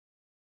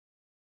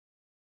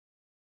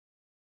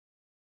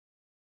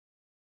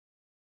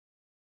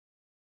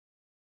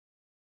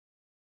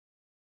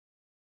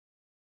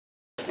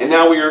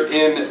now we are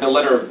in the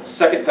letter of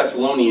 2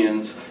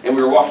 Thessalonians, and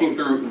we're walking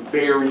through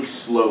very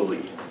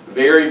slowly.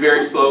 Very,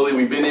 very slowly.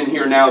 We've been in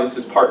here now. This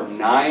is part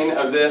 9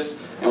 of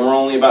this, and we're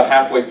only about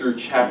halfway through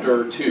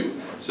chapter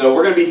 2. So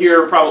we're going to be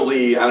here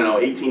probably,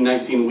 18,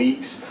 19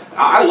 weeks.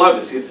 I love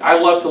this. I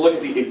love to look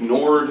at the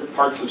ignored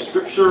parts of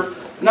Scripture.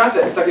 Not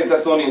that 2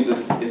 Thessalonians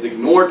is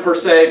ignored per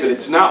se, but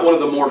it's not one of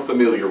the more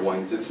familiar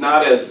ones. It's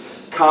not as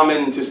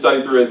common to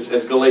study through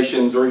as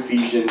Galatians or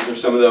Ephesians or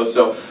some of those.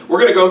 So we're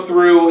going to go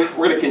through,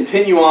 we're going to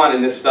continue on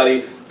in this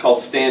study called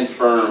Stand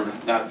Firm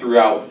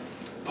throughout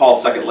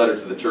Paul's second letter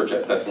to the church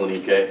at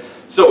Thessaloniki.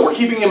 So we're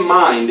keeping in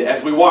mind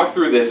as we walk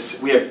through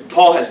this,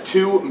 Paul has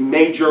 2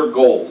 major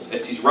goals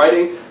as he's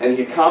writing, and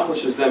he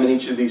accomplishes them in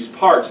each of these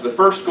parts. The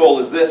first goal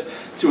is this: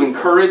 to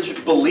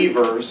encourage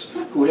believers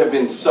who have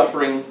been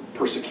suffering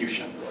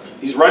persecution.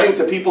 He's writing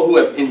to people who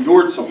have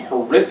endured some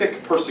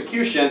horrific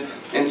persecution,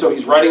 and so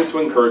he's writing to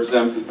encourage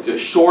them, to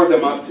shore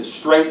them up, to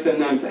strengthen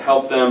them, to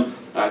help them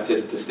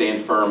to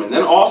stand firm. And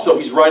then also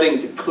he's writing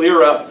to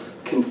clear up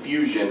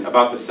confusion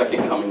about the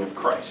second coming of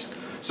Christ.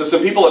 So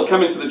some people had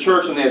come into the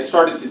church and they had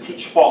started to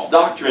teach false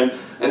doctrine,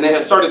 and they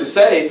had started to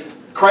say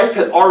Christ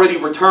had already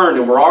returned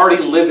and we're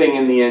already living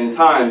in the end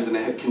times, and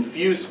it had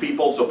confused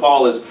people. So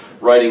Paul is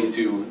writing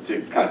to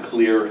kind of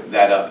clear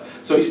that up.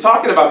 So he's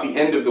talking about the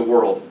end of the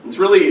world. It's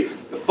really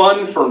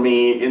fun for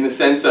me in the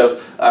sense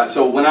of,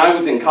 so when I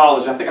was in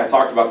college, I think I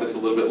talked about this a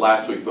little bit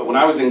last week, but when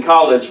I was in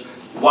college,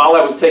 while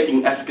I was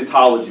taking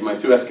eschatology, my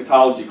 2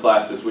 eschatology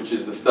classes, which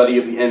is the study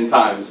of the end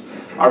times,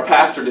 our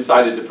pastor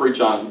decided to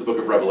preach on the book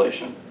of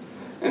Revelation.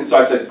 And so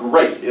I said,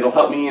 great, it'll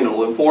help me and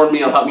it'll inform me,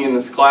 it'll help me in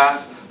this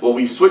class. Well,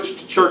 we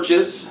switched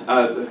churches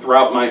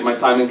throughout my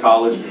time in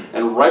college,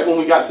 and right when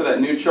we got to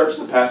that new church,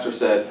 the pastor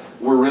said,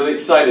 we're really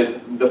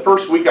excited. The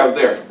first week I was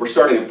there, we're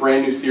starting a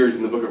brand new series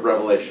in the book of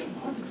Revelation.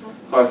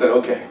 So I said,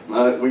 okay,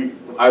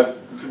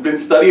 I've been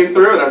studying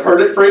through it, I've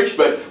heard it preached,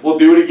 but we'll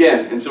do it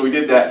again. And so we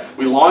did that.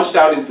 We launched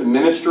out into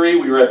ministry.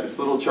 We were at this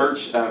little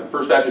church,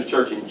 First Baptist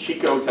Church in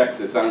Chico,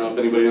 Texas. I don't know if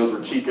anybody knows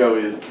where Chico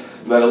is,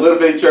 but a little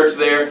bitty church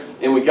there.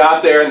 And we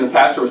got there, and the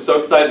pastor was so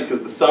excited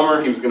because the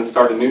summer he was going to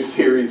start a new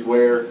series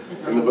where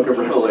in the book of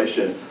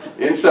Revelation.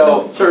 And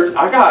so, church,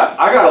 I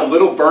got a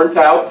little burnt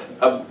out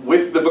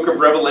with the book of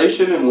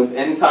Revelation and with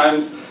end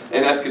times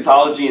and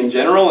eschatology in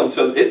general. And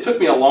so it took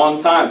me a long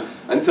time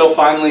until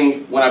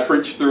finally when I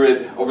preached through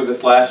it over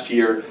this last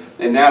year.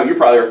 And now you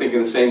probably are thinking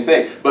the same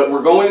thing. But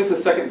we're going into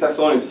 2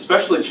 Thessalonians,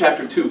 especially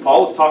chapter 2.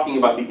 Paul is talking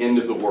about the end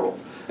of the world.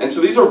 And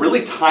so these are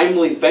really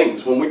timely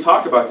things. When we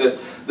talk about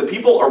this, the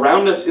people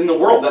around us in the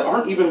world that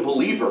aren't even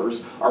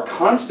believers are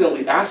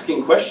constantly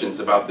asking questions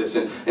about this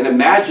and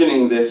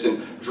imagining this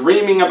and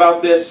dreaming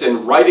about this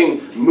and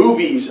writing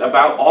movies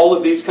about all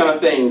of these kind of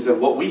things. And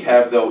what we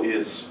have, though,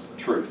 is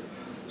truth.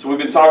 So we've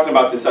been talking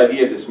about this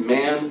idea of this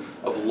man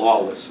of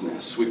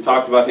lawlessness. We've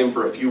talked about him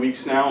for a few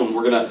weeks now, and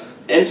we're going to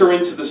enter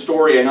into the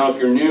story. I know if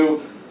you're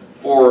new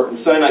for the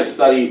Sunday night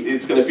study,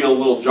 it's going to feel a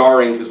little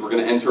jarring because we're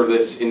going to enter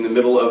this in the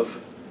middle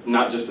of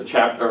not just a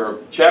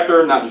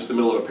chapter, not just the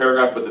middle of a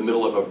paragraph, but the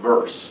middle of a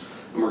verse.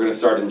 And we're going to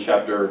start in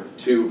chapter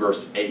 2,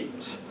 verse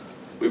 8.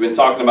 We've been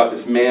talking about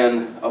this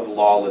man of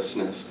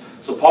lawlessness.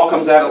 So Paul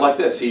comes at it like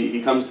this.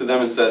 He comes to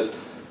them and says,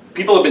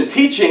 people have been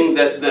teaching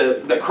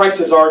that Christ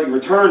has already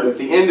returned, that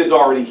the end is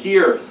already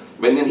here.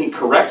 And then he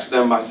corrects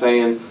them by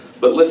saying,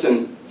 but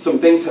listen, some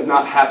things have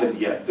not happened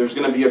yet. There's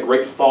going to be a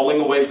great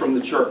falling away from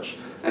the church.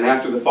 And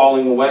after the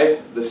falling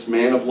away, this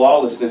man of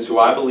lawlessness, who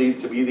I believe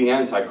to be the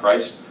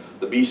Antichrist,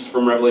 the beast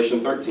from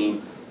Revelation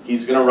 13,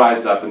 he's going to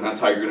rise up, and that's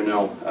how you're going to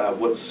know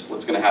what's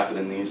going to happen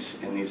in these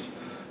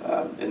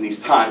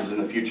times in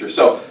the future.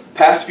 So,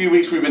 past few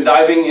weeks we've been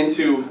diving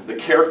into the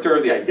character,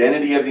 the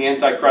identity of the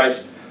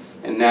Antichrist,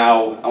 and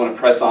now I want to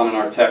press on in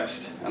our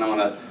text, and I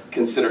want to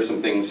consider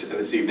some things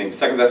this evening.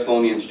 2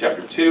 Thessalonians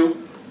chapter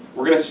 2.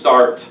 We're going to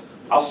start.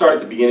 I'll start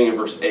at the beginning of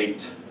verse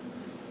 8,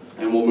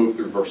 and we'll move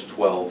through verse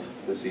 12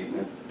 this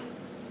evening.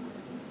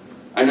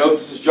 I know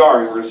this is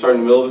jarring. We're going to start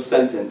in the middle of a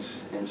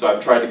sentence, and so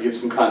I've tried to give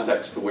some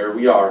context to where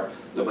we are,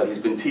 but he's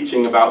been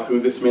teaching about who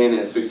this man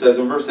is. So he says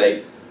in verse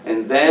 8,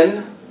 and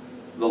then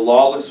the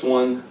lawless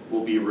one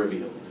will be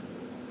revealed.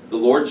 The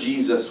Lord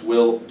Jesus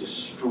will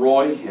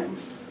destroy him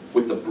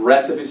with the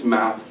breath of his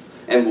mouth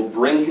and will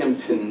bring him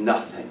to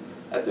nothing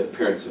at the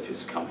appearance of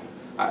his coming.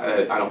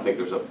 I don't think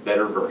there's a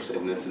better verse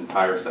in this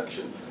entire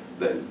section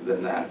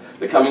than that.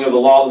 The coming of the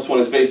lawless one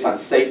is based on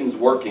Satan's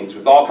workings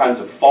with all kinds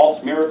of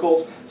false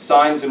miracles,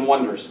 signs, and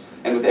wonders,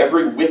 and with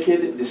every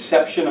wicked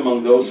deception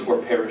among those who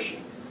are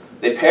perishing.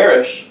 They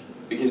perish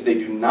because they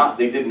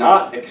did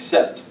not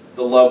accept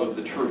the love of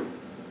the truth,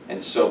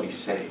 and so be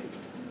saved.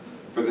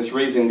 For this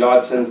reason,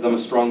 God sends them a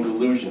strong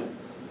delusion,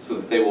 so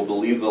that they will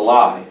believe the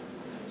lie,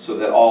 so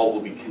that all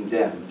will be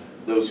condemned,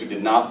 those who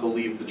did not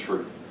believe the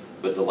truth,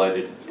 but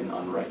delighted in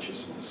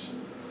unrighteousness.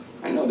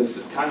 I know this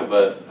is kind of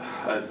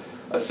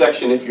a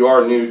section, if you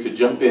are new, to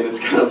jump in. It's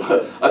kind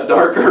of a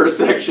darker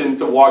section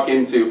to walk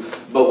into.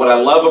 But what I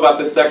love about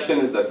this section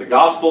is that the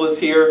gospel is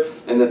here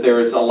and that there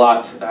is a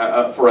lot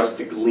for us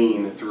to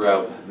glean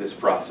throughout this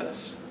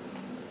process.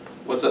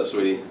 What's up,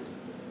 sweetie?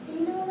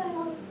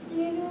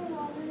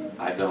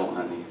 I don't,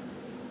 honey.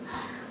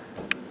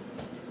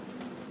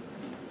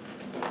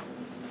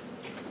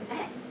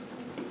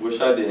 Wish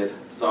I did.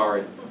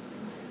 Sorry.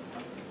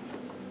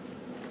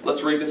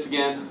 Let's read this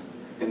again,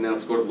 and then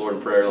let's go to the Lord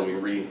in prayer. Let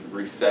me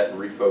reset and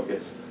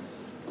refocus.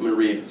 I'm going to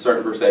read,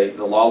 starting verse 8.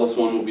 The lawless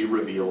one will be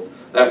revealed.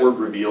 That word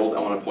revealed, I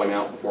want to point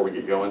out before we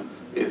get going,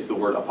 is the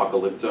word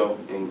apocalypto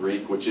in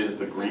Greek, which is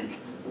the Greek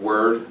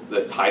word,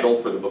 the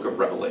title for the book of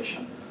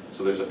Revelation.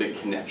 So there's a big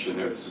connection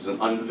there. This is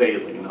an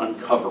unveiling, an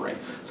uncovering.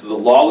 So the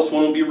lawless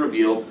one will be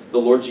revealed. The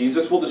Lord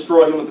Jesus will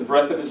destroy him with the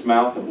breath of his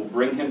mouth and will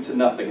bring him to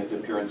nothing at the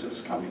appearance of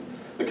his coming.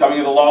 The coming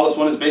of the lawless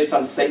one is based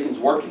on Satan's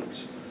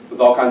workings, with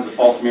all kinds of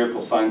false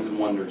miracles, signs, and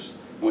wonders,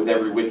 and with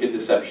every wicked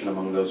deception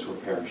among those who are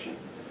perishing.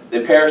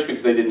 They perish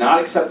because they did not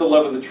accept the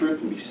love of the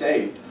truth and be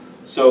saved.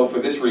 So for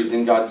this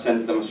reason, God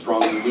sends them a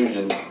strong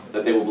delusion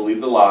that they will believe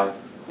the lie,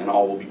 and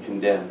all will be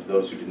condemned,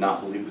 those who did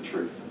not believe the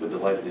truth, but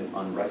delighted in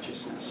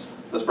unrighteousness.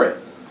 Let's pray.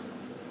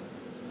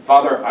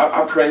 Father,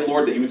 I pray,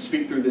 Lord, that you would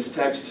speak through this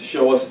text to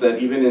show us that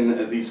even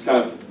in these kind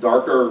of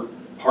darker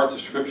parts of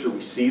Scripture,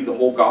 we see the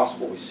whole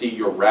gospel. We see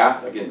your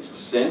wrath against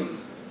sin,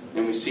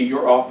 and we see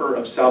your offer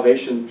of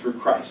salvation through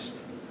Christ.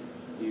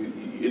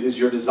 It is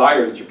your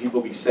desire that your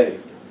people be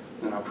saved.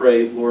 And I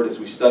pray, Lord, as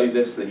we study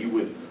this, that you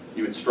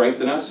would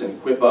strengthen us and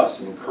equip us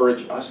and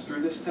encourage us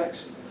through this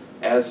text,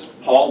 as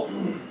Paul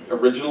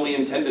originally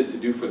intended to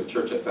do for the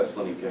church at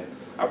Thessaloniki.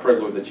 I pray,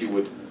 Lord, that you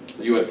would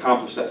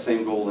accomplish that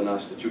same goal in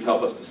us, that you'd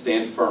help us to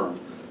stand firm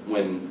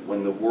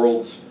when the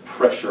world's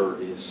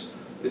pressure is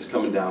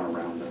coming down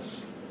around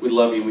us. We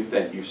love you and we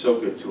thank you. You're so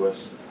good to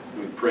us.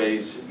 We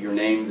praise your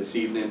name this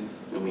evening,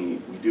 and we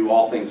do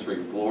all things for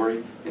your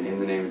glory, and in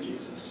the name of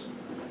Jesus.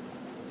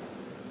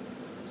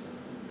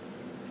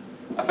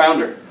 I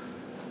found her.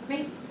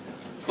 Me?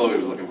 Chloe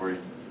was looking for you.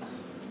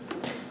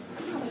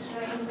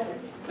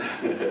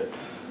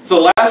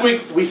 So last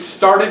week we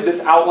started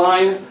this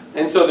outline,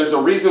 and so there's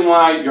a reason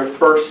why your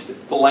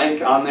first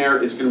blank on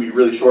there is going to be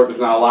really short. There's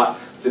not a lot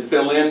to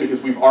fill in because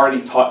we've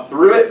already taught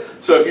through it.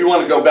 So if you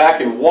want to go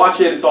back and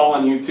watch it, it's all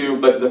on YouTube.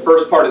 But the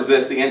first part is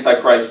this, the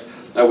Antichrist.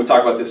 We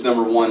talked about this,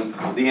 number one.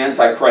 The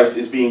Antichrist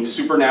is being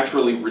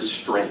supernaturally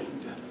restrained.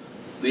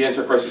 The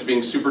Antichrist is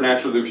being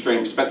supernaturally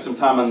restrained. We spent some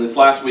time on this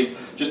last week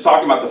just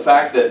talking about the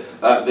fact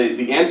that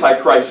the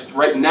Antichrist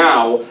right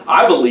now,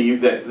 I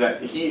believe that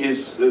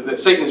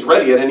Satan is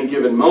ready at any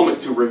given moment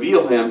to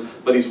reveal him,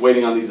 but he's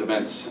waiting on these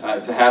events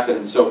to happen.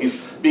 And so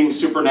he's being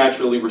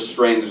supernaturally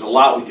restrained. There's a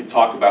lot we could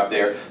talk about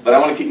there, but I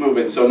want to keep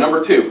moving. So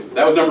number two,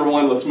 that was number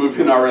one. Let's move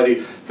in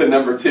already to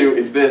number two,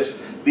 is this.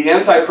 The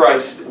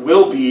Antichrist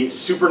will be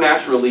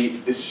supernaturally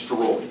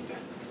destroyed.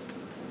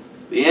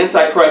 The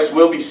Antichrist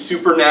will be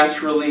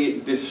supernaturally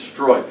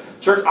destroyed.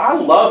 Church, I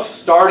love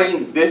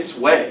starting this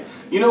way.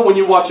 You know, when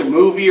you watch a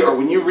movie or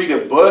when you read a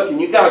book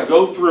and you got to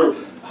go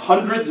through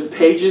hundreds of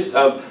pages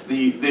of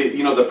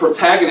the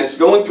protagonist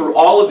going through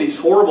all of these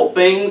horrible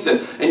things,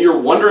 and you're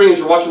wondering as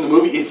you're watching the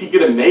movie, is he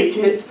going to make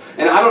it?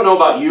 And I don't know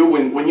about you,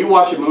 when you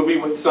watch a movie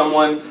with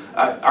someone,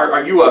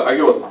 are you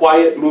a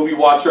quiet movie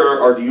watcher,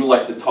 or do you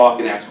like to talk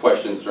and ask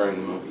questions during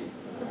the movie?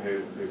 I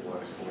hate people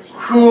ask questions.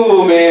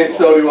 Cool, man,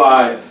 so do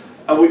I.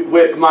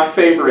 My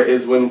favorite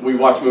is when we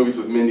watch movies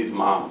with Mindy's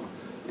mom,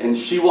 and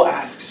she will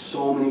ask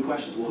so many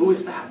questions. Well, who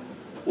is that?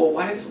 Well,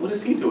 what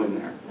is he doing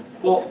there?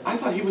 Well, I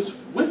thought he was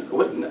with,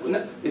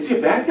 is he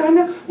a bad guy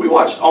now? We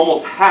watched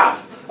almost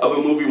half of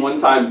a movie one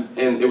time,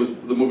 and it was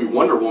the movie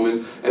Wonder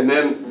Woman, and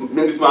then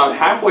Mindy's mom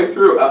halfway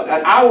through,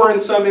 an hour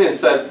and some in,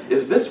 said,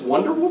 "Is this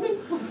Wonder Woman?"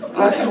 And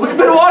I said, "We've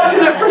been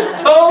watching it for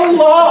so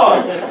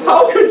long.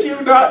 How could you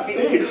not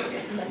see?"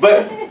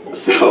 But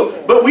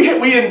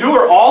we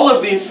endure all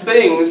of these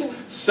things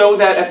so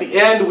that at the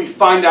end we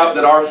find out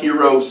that our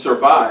hero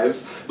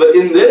survives. But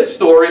in this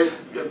story,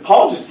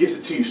 Paul just gives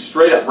it to you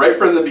straight up, right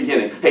from the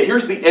beginning. Hey,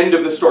 here's the end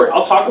of the story.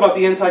 I'll talk about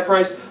the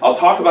Antichrist, I'll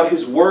talk about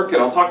his work,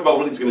 and I'll talk about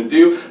what he's going to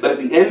do. But at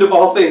the end of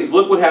all things,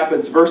 look what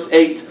happens. Verse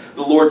 8,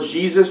 the Lord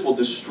Jesus will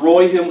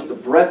destroy him with the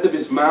breath of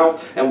his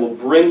mouth and will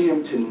bring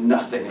him to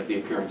nothing at the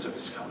appearance of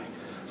his coming.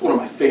 One of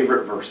my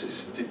favorite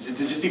verses to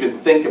just even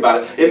think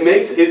about it.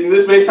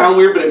 This may sound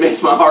weird, but it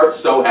makes my heart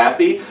so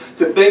happy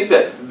to think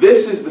that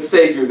this is the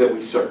Savior that we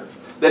serve.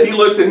 That he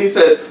looks and he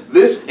says,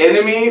 this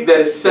enemy that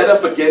is set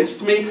up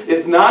against me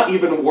is not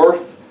even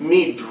worth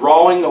me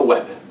drawing a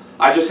weapon.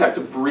 I just have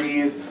to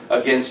breathe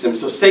against him.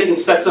 So Satan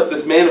sets up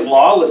this man of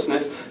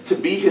lawlessness to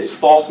be his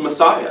false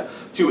Messiah,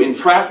 to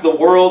entrap the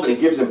world, and he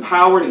gives him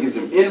power, and he gives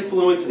him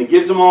influence, and he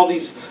gives him all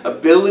these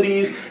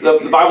abilities.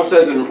 The Bible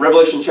says in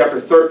Revelation chapter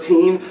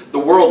 13, the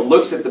world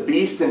looks at the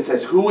beast and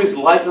says, who is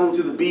like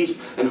unto the beast,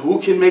 and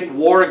who can make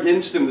war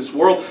against him? This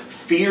world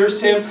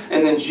fears him,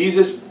 and then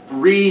Jesus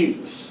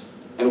breathes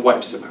and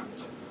wipes him out.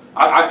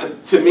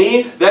 To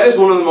me, that is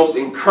one of the most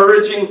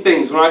encouraging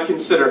things when I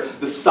consider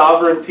the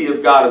sovereignty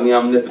of God and the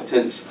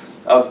omnipotence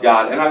of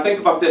God. And I think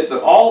about this,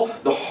 that all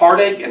the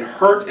heartache and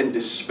hurt and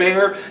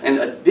despair and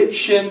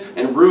addiction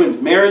and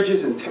ruined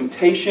marriages and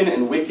temptation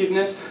and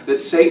wickedness that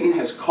Satan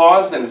has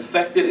caused and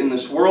affected in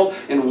this world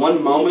in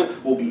one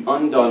moment will be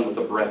undone with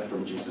a breath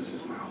from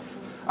Jesus' mouth.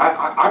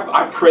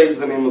 I praise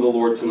the name of the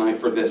Lord tonight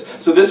for this.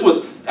 So this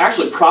was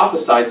actually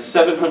prophesied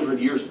 700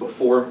 years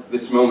before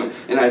this moment.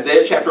 In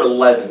Isaiah chapter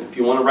 11, if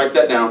you want to write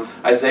that down,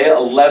 Isaiah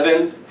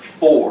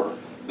 11:4.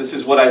 This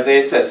is what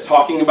Isaiah says,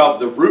 talking about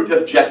the root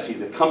of Jesse,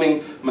 the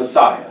coming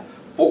Messiah.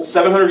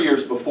 700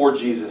 years before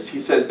Jesus, he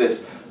says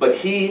this, "But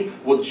he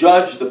will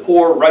judge the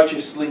poor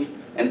righteously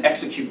and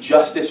execute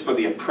justice for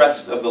the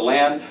oppressed of the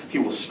land. He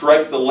will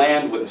strike the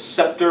land with a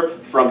scepter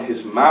from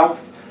his mouth,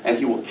 and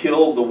he will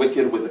kill the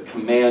wicked with a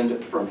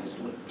command from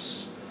his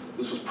lips."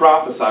 This was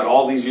prophesied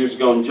all these years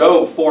ago. And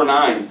Job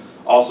 4:9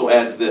 also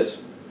adds this,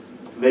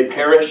 "They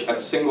perish at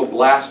a single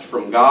blast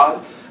from God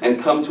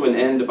and come to an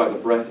end by the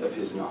breath of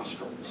his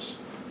nostrils."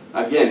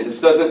 Again, this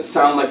doesn't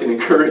sound like an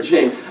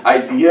encouraging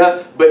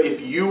idea, but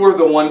if you were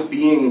the one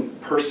being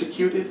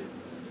persecuted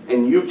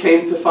and you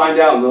came to find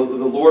out, and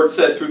the Lord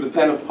said through the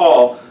pen of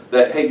Paul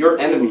that, hey, your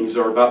enemies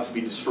are about to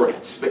be destroyed,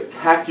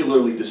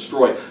 spectacularly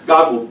destroyed.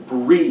 God will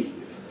breathe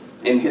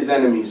and his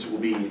enemies will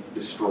be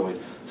destroyed.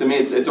 To me,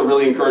 it's a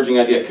really encouraging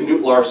idea.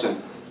 Knut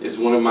Larson is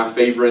one of my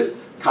favorite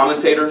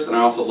commentators, and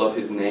I also love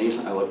his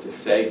name. I love to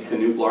say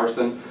Knut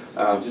Larson.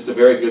 Just a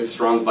very good,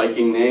 strong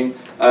Viking name.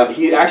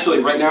 He actually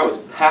right now is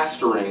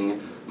pastoring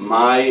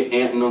my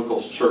aunt and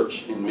uncle's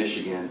church in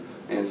Michigan.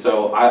 And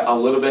so a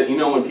little bit, you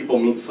know when people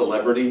meet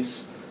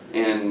celebrities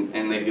and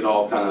they get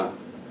all kind of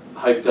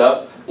hyped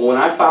up? Well, when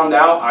I found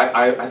out,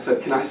 I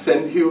said, can I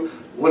send you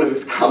one of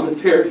his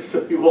commentaries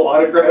so he will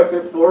autograph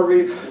it for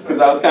me? Because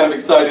I was kind of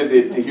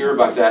excited to hear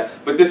about that.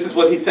 But this is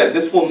what he said.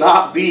 This will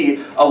not be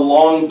a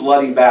long,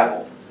 bloody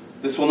battle.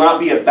 This will not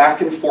be a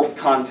back and forth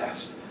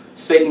contest.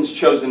 Satan's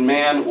chosen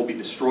man will be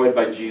destroyed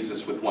by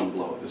Jesus with one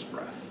blow of his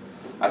breath.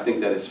 I think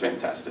that is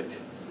fantastic.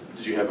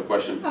 Did you have a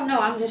question? Oh, no,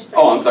 I'm just...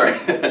 Oh, I'm sorry.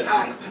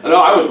 Sorry. No,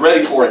 I was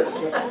ready for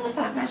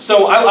it.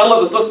 So I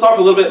love this. Let's talk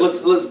a little bit.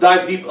 Let's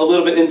dive deep a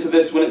little bit into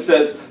this when it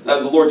says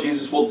the Lord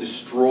Jesus will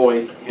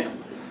destroy him.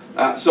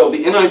 So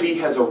the NIV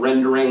has a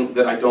rendering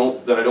that I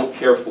don't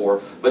care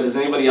for. But does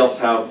anybody else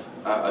have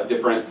a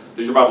different?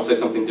 Does your Bible say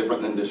something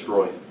different than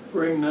destroy?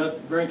 Bring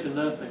to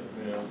nothing.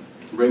 Yeah.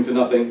 Bring to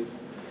nothing.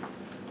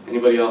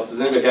 Anybody else?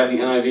 Does anybody have the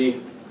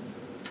NIV?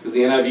 Because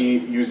the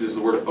NIV uses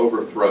the word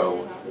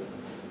overthrow.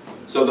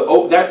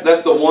 So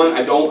that's the one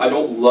I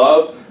don't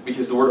love,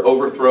 because the word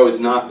overthrow is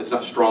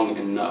not strong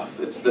enough.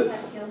 It's the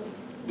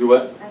do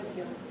what?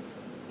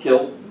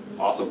 Kill.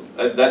 Awesome.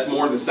 That's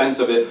more the sense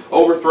of it.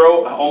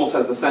 Overthrow almost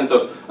has the sense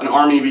of an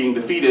army being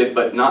defeated,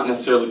 but not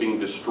necessarily being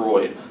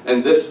destroyed.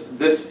 And this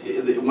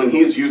when he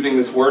is using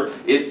this word,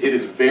 it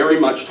is very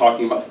much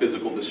talking about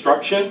physical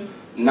destruction,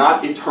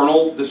 not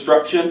eternal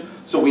destruction.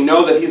 So we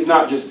know that he's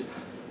not just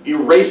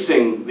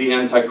erasing the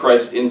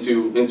Antichrist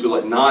into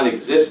like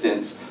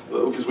non-existence,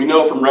 because we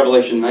know from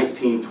Revelation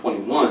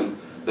 19:21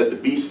 that the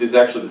beast is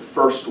actually the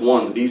first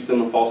one. The beast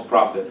and the false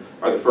prophet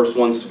are the first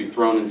ones to be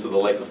thrown into the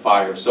lake of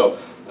fire. So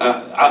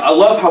I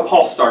love how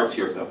Paul starts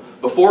here, though.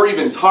 Before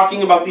even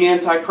talking about the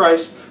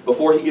Antichrist,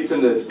 before he gets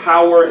into his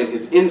power and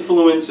his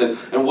influence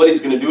and what he's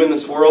going to do in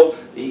this world,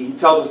 he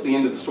tells us the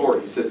end of the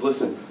story. He says,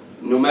 listen,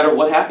 no matter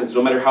what happens,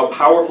 no matter how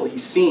powerful he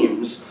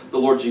seems, the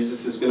Lord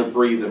Jesus is going to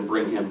breathe and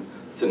bring him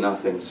to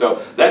nothing.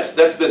 So that's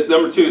this.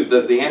 Number two is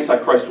that the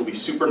Antichrist will be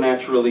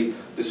supernaturally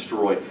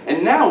destroyed.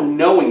 And now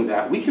knowing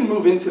that, we can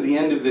move into the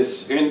end of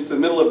this, into the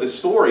middle of this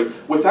story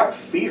without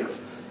fear.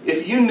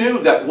 If you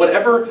knew that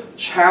whatever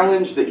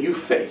challenge that you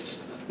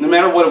faced, no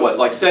matter what it was,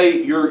 like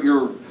say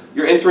you're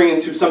entering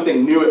into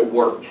something new at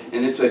work,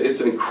 and it's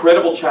an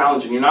incredible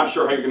challenge, and you're not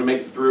sure how you're going to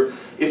make it through.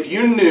 If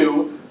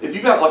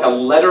you got like a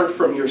letter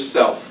from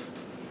yourself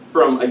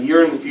from a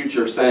year in the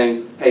future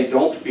saying, hey,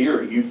 don't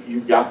fear,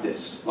 you've got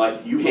this.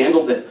 Like, you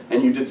handled it,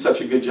 and you did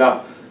such a good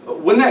job.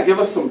 Wouldn't that give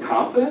us some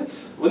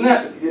confidence?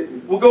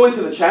 We'll go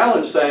into the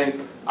challenge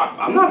saying,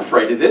 I'm not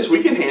afraid of this,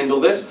 we can handle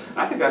this. And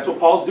I think that's what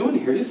Paul's doing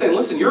here. He's saying,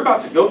 listen, you're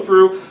about to go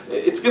through,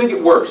 it's going to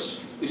get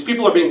worse. These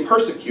people are being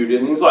persecuted,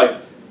 and he's like,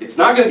 it's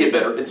not going to get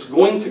better, it's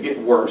going to get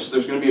worse.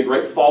 There's going to be a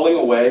great falling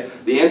away.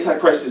 The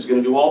Antichrist is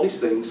going to do all these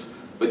things,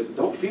 but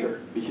don't fear,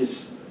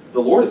 because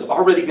the Lord is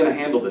already going to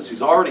handle this.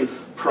 He's already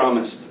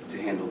promised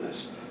to handle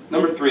this.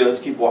 Number three, let's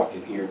keep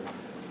walking here.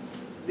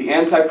 The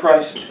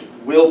Antichrist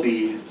will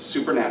be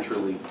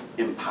supernaturally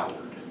empowered.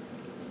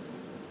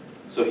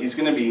 So he's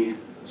going to be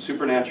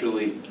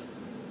supernaturally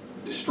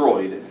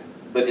destroyed,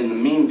 but in the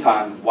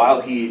meantime,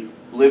 while he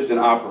lives and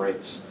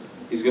operates,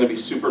 he's going to be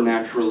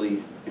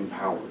supernaturally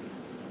empowered.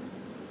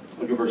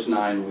 Look at verse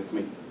 9 with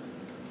me.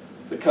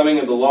 The coming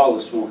of the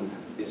lawless one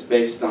is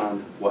based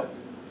on what?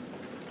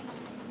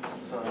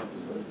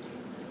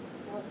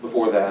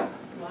 Before that,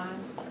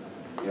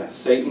 yeah,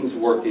 Satan's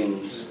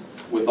workings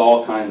with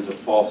all kinds of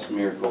false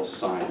miracles,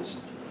 signs,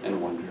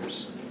 and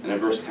wonders. And in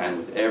verse 10,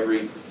 with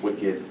every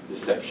wicked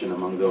deception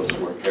among those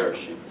who are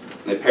perishing.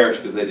 And they perish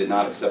because they did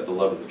not accept the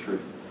love of the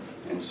truth,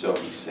 and so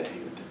be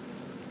saved.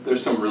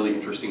 There's some really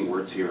interesting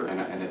words here,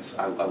 and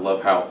I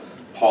love how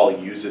Paul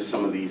uses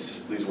some of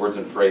these words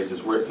and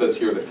phrases. Where it says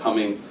here, the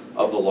coming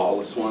of the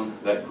lawless one,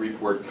 that Greek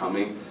word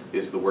coming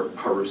is the word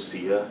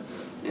parousia.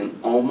 And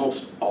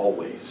almost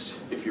always,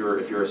 if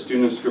you're a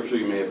student of Scripture,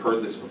 you may have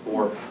heard this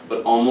before,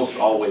 but almost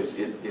always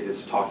it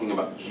is talking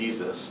about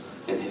Jesus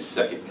and his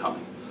second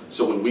coming.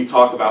 So when we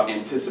talk about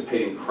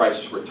anticipating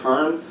Christ's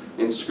return,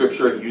 in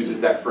Scripture it uses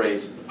that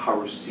phrase, the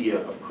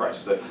parousia of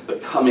Christ, the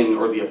coming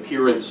or the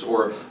appearance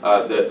or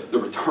the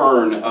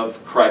return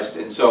of Christ.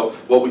 And so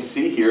what we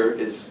see here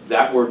is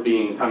that word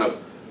being kind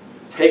of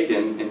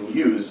taken and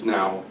used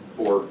now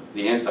for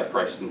the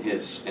Antichrist and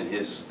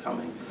his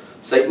coming.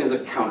 Satan is a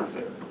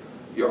counterfeiter.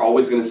 You're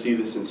always going to see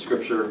this in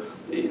Scripture,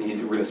 and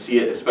we're going to see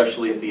it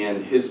especially at the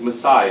end. His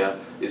Messiah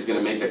is going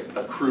to make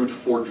a crude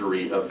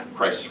forgery of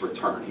Christ's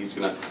return. He's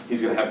going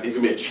to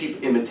be a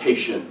cheap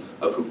imitation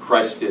of who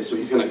Christ is. So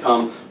he's going to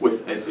come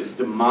with a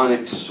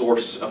demonic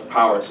source of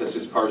power. It says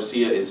his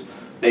parousia is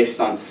based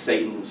on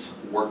Satan's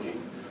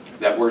working.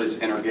 That word is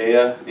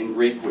energeia in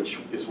Greek, which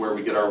is where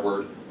we get our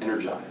word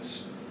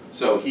energize.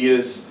 So he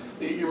is.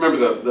 You remember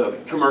the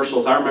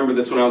commercials? I remember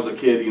this when I was a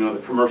kid. You know,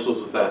 the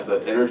commercials with the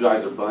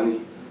Energizer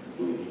bunny.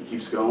 He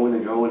keeps going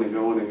and going and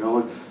going and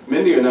going.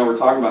 Mindy and I were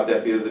talking about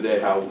that the other day,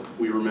 how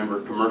we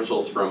remember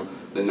commercials from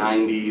the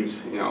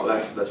 90s. You know,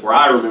 that's where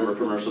I remember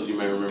commercials. You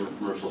may remember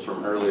commercials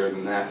from earlier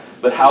than that.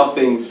 But how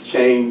things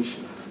change.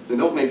 And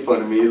don't make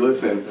fun of me.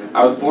 Listen,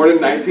 I was born in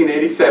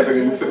 1987,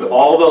 and this is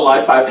all the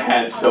life I've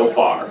had so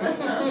far.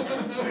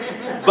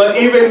 But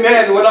even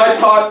then, when I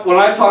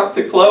talk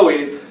to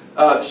Chloe,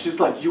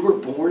 she's like, "You were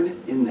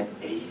born in the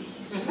 80s."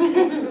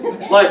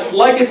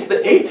 like it's the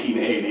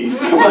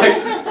 1880s. I'm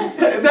like,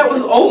 that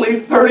was only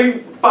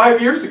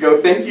 35 years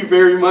ago. Thank you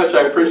very much.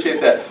 I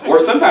appreciate that. Or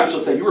sometimes she'll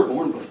say, "You were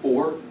born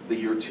before the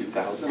year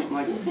 2000. I'm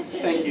like,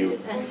 "Thank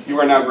you. You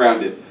are now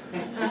grounded."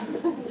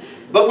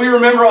 But we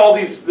remember all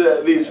these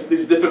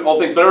different old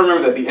things. But I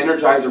remember that the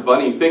Energizer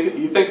Bunny.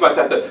 You think about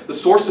that. The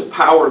source of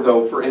power,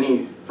 though, for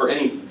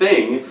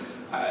anything.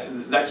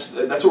 That's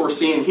what we're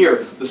seeing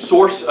here. The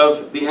source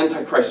of the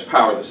Antichrist's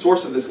power, the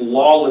source of this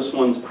lawless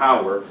one's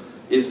power,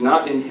 is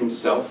not in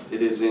himself.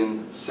 It is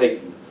in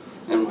Satan,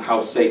 and how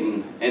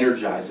Satan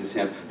energizes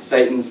him.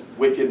 Satan's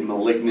wicked,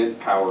 malignant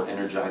power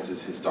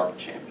energizes his dark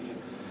champion.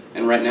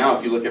 And right now,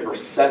 if you look at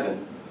verse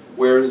 7,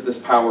 where is this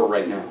power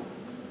right now?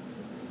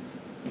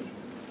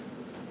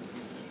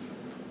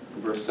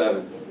 Verse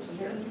 7.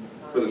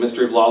 For the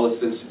mystery of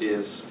lawlessness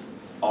is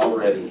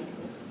already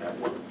at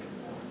work.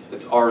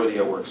 It's already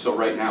at work. So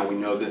right now we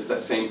know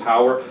that same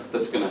power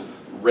that's going to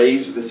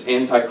raise this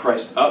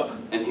Antichrist up,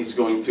 and he's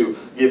going to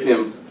give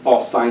him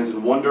false signs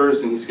and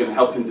wonders, and he's going to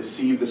help him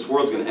deceive this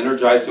world. He's going to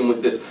energize him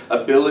with this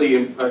ability.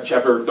 In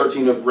chapter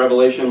 13 of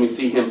Revelation, we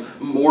see him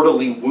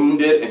mortally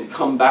wounded and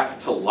come back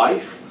to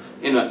life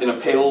in a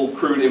pale,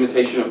 crude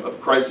imitation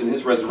of Christ and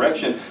his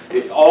resurrection.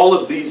 All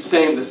of the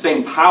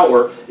same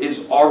power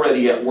is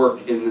already at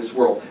work in this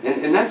world.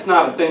 And that's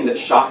not a thing that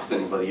shocks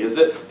anybody, is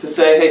it? To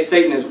say, hey,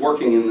 Satan is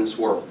working in this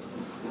world.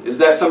 Is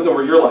that something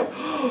where you're like,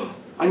 oh,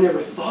 I never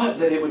thought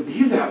that it would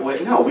be that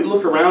way? No, we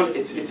look around,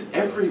 it's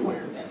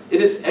everywhere.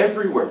 It is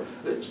everywhere.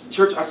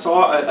 Church, I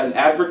saw an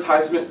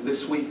advertisement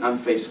this week on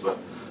Facebook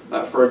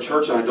for a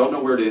church, and I don't know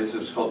where it is.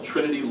 It's called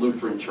Trinity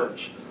Lutheran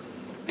Church.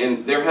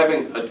 And they're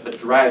having a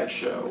drag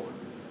show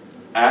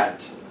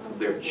at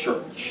their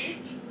church.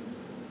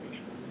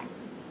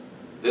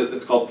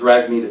 It's called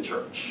Drag Me to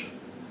Church.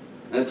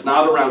 And it's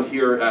not around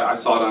here. I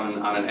saw it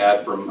on an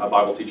ad from a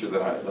Bible teacher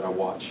that I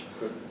watch.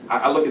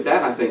 I look at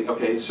that and I think,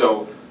 okay,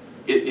 so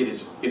it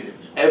is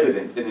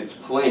evident and it's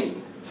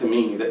plain to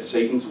me that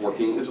Satan's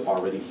working is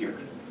already here.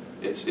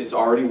 It's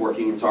already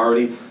working. It's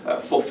already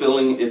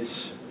fulfilling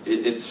its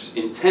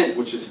intent,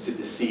 which is to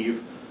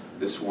deceive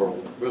this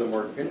world. Brother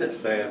Mark, isn't it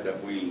sad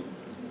that we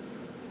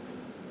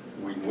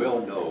well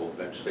know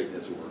that Satan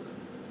is at work,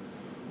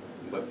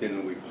 but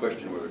then we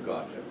question whether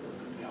God's at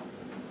work?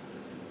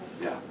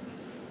 Yeah.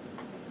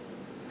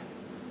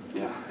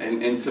 Yeah.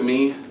 And to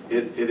me,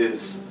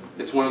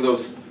 it's one of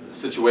those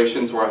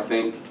situations where I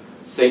think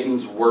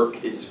Satan's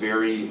work is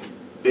very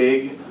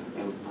big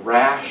and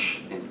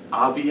brash and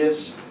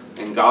obvious,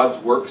 and God's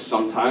work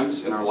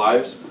sometimes in our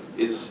lives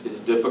is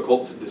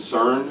difficult to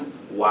discern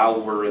while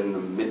we're in the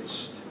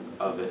midst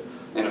of it.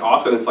 And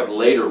often it's like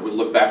later we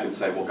look back and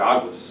say, well,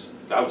 God was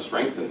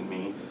strengthening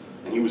me,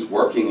 and he was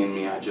working in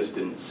me. I just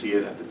didn't see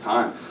it at the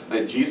time.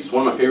 Jesus,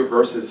 one of my favorite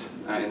verses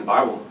in the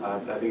Bible, I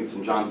think it's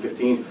in John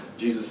 15,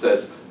 Jesus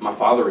says, my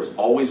Father is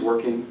always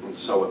working, and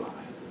so am I.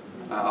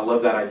 I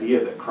love that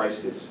idea that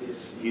Christ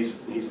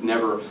he's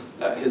never,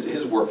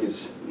 his work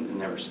is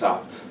never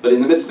stopped. But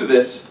in the midst of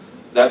this,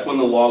 that's when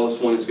the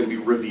lawless one is going to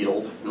be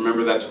revealed.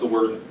 Remember, that's the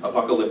word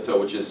apocalypto,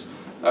 which is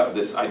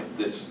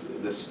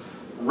this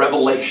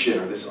revelation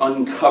or this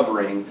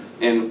uncovering.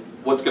 And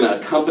what's going to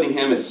accompany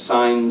him is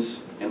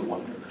signs and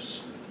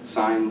wonders.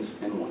 Signs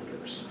and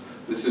wonders.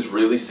 This is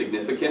really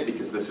significant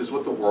because this is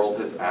what the world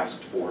has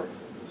asked for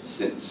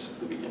since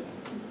the beginning.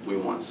 We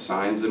want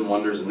signs and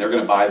wonders, and they're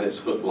going to buy this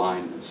hook,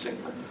 line, and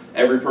sinker.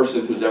 Every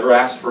person who's ever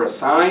asked for a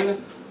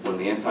sign, when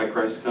the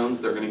Antichrist comes,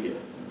 they're going to get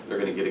it. They're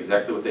going to get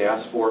exactly what they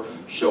asked for.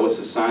 Show us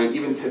a sign.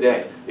 Even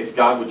today, if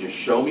God would just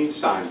show me a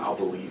sign, I'll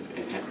believe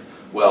in him.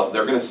 Well,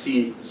 they're going to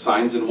see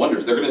signs and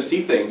wonders. They're going to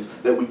see things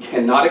that we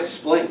cannot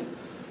explain.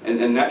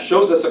 And that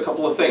shows us a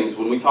couple of things.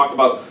 When we talk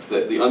about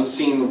the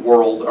unseen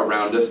world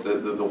around us,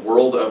 the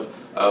world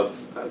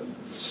of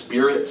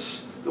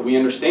spirits, that we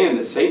understand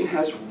that Satan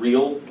has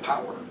real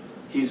power.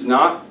 He's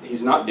not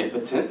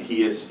impotent.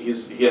 He's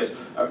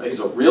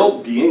a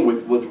real being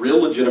with real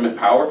legitimate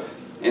power.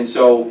 And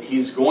so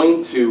he's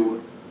going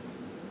to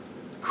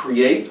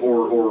create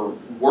or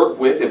work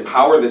with,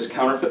 empower this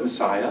counterfeit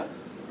Messiah.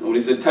 And what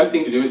he's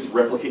attempting to do is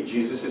replicate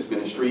Jesus'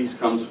 ministry. He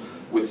comes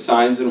with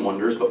signs and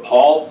wonders. But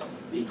Paul,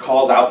 he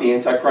calls out the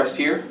Antichrist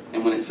here.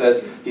 And when he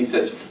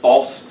says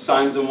false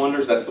signs and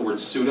wonders, that's the word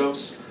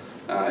pseudos.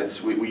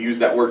 We use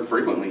that word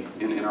frequently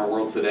in our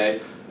world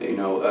today. You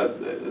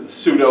know,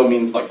 pseudo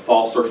means like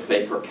false or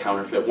fake or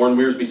counterfeit. Warren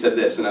Wiersbe said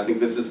this, and I think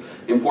this is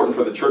important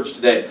for the church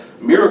today.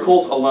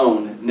 Miracles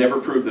alone never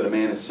prove that a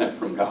man is sent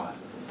from God.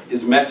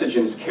 His message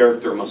and his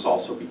character must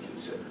also be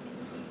considered.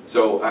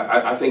 So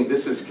I think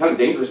this is kind of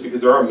dangerous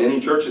because there are many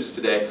churches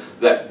today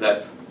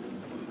that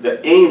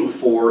aim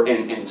for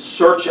and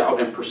search out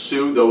and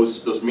pursue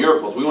those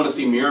miracles. We want to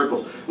see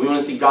miracles. We want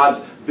to see God's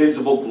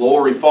visible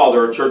glory fall.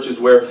 There are churches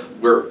where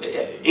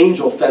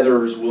angel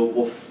feathers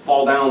will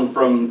fall down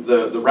from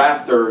the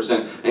rafters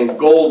and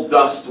gold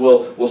dust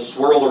will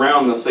swirl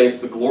around. They'll say it's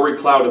the glory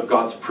cloud of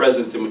God's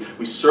presence, and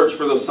we search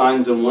for those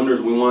signs and wonders.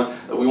 We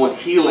want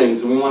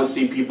healings, and we want to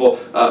see people.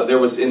 There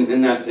was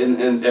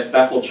at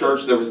Bethel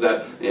Church, there was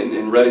that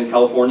in Redding,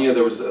 California.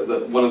 There was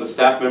one of the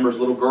staff members'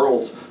 little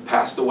girls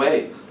passed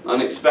away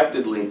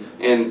unexpectedly,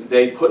 and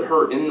they put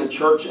her in the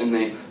church and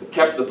they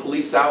kept the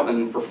police out,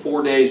 and for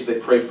 4 days they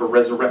prayed for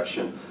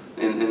resurrection.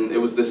 And it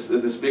was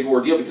this big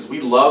ordeal because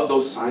we love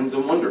those signs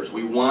and wonders.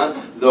 We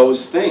want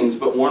those things,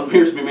 but Warren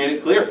Wiersbe made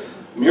it clear.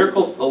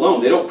 Miracles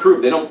alone, they don't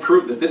prove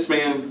that this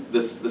man,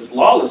 this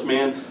lawless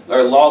man,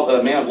 or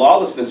a man of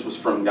lawlessness was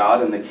from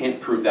God, and they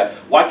can't prove that.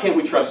 Why can't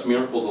we trust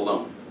miracles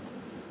alone?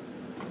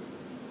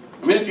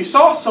 I mean, if you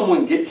saw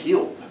someone get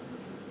healed,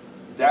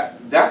 that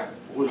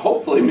would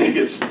hopefully make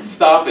us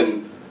stop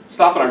in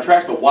our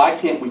tracks, but why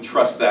can't we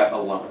trust that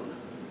alone?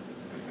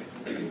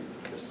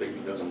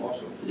 Satan does them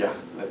also. Yeah,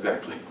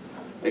 exactly.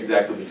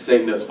 Exactly.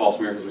 Satan does false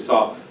miracles. We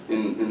saw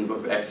in the book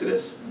of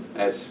Exodus,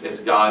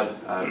 as God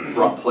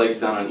brought plagues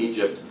down on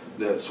Egypt,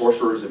 the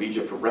sorcerers of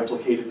Egypt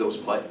replicated those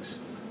plagues.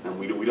 And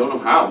we don't know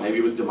how. Maybe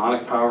it was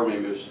demonic power,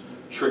 maybe it was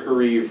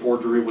trickery or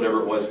forgery, whatever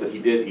it was, but he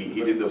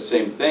did those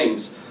same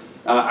things.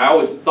 I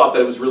always thought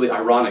that it was really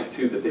ironic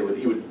too that they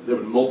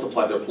would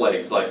multiply their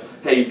plagues. Like,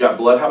 hey, you've got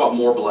blood, how about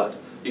more blood?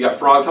 You got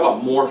frogs, how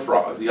about more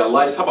frogs? You got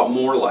lice, how about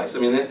more lice? I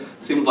mean, it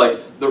seems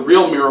like the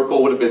real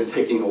miracle would have been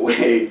taking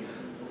away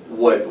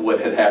what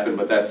had happened,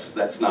 but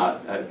that's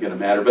not going to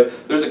matter. But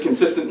there's a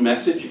consistent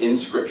message in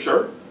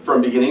Scripture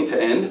from beginning to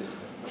end,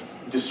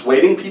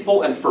 dissuading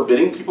people and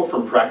forbidding people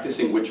from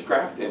practicing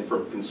witchcraft and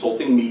from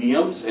consulting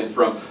mediums and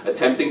from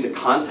attempting to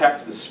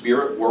contact the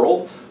spirit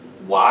world.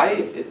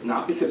 Why?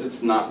 Not because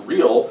it's not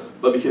real,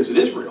 but because it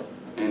is real.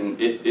 And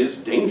it is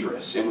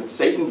dangerous. And with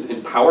Satan's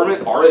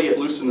empowerment already at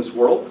loose in this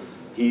world,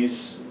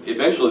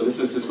 eventually, this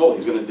is his goal.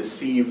 He's going to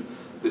deceive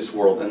this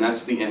world, and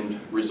that's the end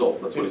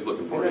result. That's what he's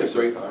looking for. That's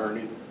great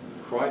irony.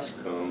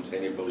 Christ comes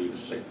and he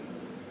believes Satan.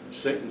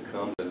 Satan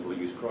comes and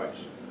believes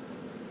Christ.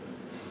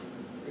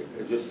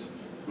 It's just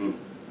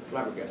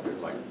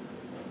flabbergasted. Like,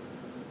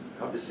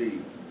 how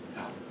deceived?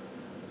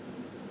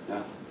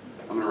 Yeah.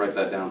 I'm going to write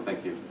that down.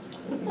 Thank you.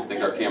 I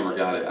think our camera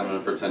got it. I'm going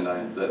to pretend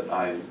that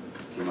I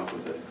came up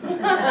with it.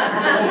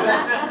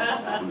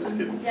 I'm just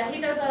kidding. Yeah,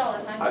 he does that all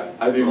the time.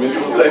 I do. Mindy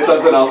will say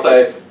something. I'll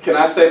say, "Can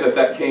I say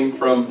that came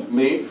from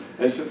me?"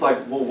 And it's just like,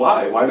 "Well,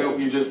 why? Why don't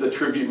you just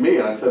attribute me?"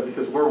 And I said,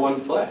 "Because we're one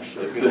flesh.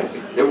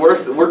 It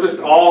works.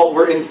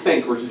 We're in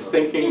sync. We're just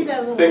thinking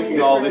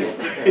all these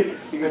things."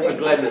 I'm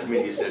glad Miss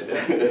Mindy said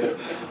that.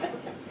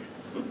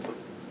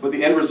 But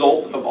the end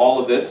result of all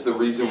of this, the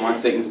reason why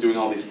Satan is doing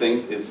all these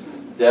things, is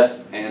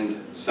death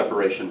and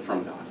separation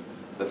from God.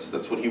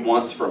 That's what he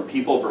wants from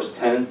people. Verse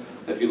 10,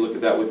 if you look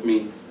at that with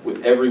me,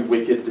 with every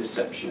wicked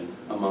deception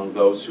among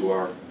those who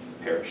are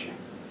perishing.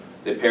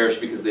 They perish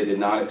because they did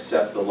not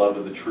accept the love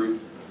of the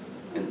truth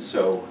and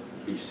so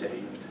be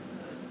saved.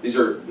 These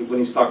are, when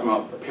he's talking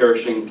about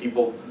perishing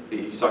people,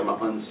 he's talking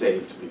about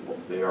unsaved people.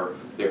 They're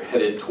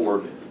headed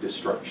toward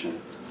destruction.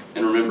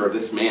 And remember,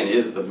 this man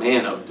is the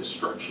man of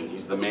destruction.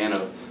 He's the man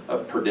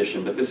of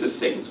perdition. But this is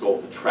Satan's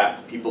goal, to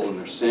trap people in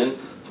their sin,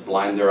 to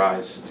blind their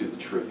eyes to the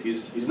truth.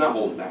 He's not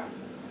holding back.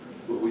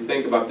 We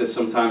think about this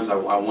sometimes. I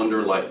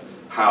wonder, like,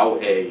 how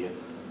a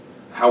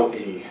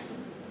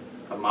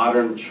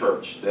modern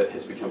church that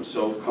has become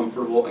so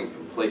comfortable and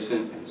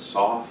complacent and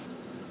soft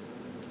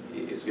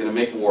is going to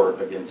make war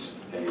against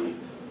an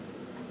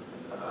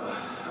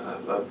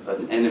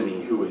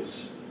enemy who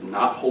is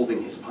not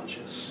holding his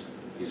punches.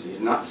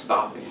 He's not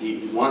stopping.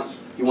 He wants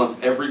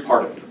every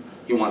part of you.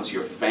 He wants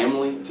your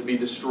family to be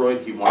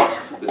destroyed. He wants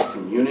this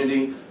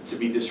community to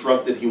be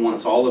disrupted. He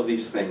wants all of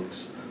these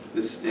things.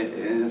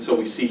 And so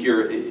we see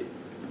here,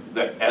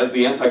 that as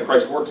the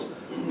Antichrist works,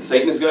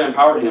 Satan is going to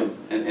empower him,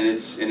 and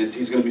he's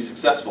going to be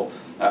successful.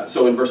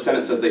 So in verse 10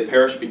 it says, they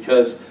perish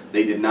because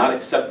they did not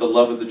accept the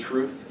love of the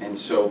truth and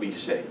so be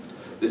saved.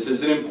 This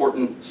is an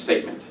important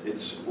statement.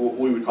 It's what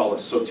we would call a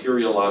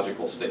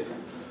soteriological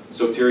statement.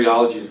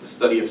 Soteriology is the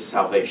study of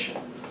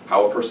salvation,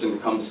 how a person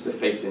comes to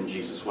faith in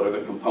Jesus, what are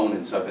the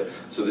components of it.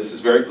 So this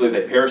is very clear.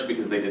 They perish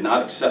because they did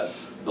not accept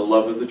the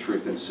love of the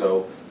truth and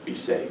so be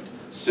saved.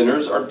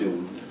 Sinners are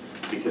doomed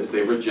because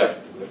they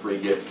reject the free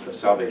gift of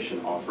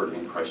salvation offered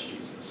in Christ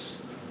Jesus.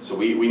 So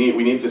we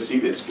need to see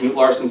this. Knut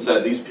Larson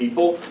said, these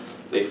people,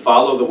 they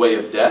follow the way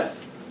of death,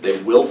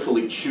 they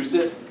willfully choose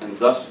it, and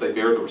thus they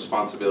bear the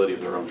responsibility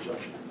of their own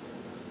judgment.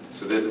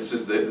 So this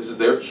is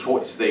their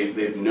choice.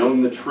 They've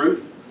known the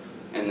truth,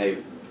 and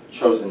they've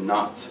chosen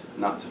not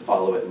to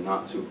follow it and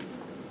not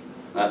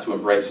to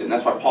embrace it. And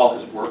that's why Paul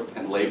has worked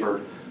and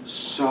labored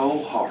so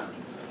hard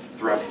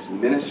throughout his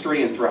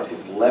ministry and throughout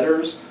his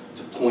letters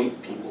to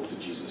point people to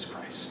Jesus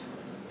Christ.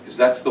 Because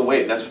that's the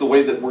way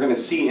that we're going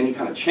to see any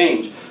kind of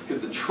change.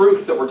 Because the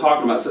truth that we're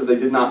talking about says they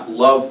did not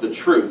love the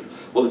truth.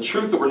 Well, the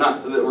truth that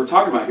we're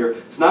talking about here,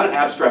 it's not an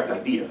abstract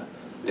idea.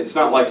 It's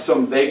not like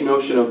some vague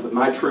notion of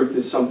my truth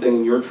is something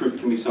and your truth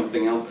can be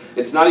something else.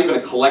 It's not even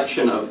a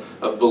collection of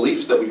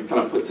beliefs that we've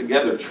kind of put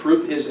together.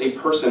 Truth is a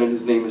person and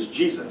his name is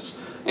Jesus.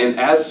 And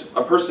as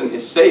a person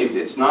is saved,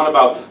 it's not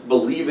about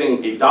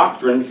believing a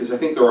doctrine, because I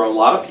think there are a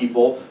lot of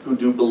people who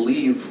do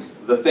believe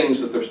the things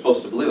that they're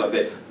supposed to believe.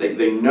 Like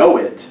they know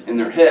it in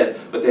their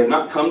head, but they have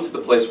not come to the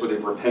place where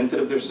they've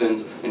repented of their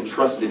sins and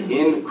trusted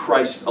in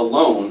Christ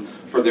alone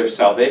for their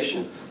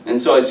salvation.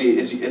 And so as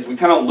we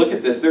kind of look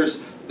at this,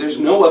 there's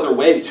no other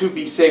way to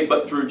be saved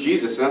but through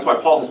Jesus. And that's why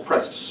Paul has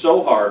pressed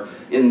so hard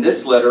in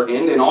this letter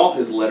and in all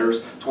his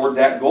letters toward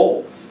that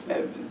goal.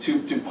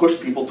 To push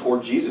people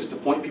toward Jesus, to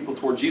point people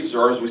toward Jesus,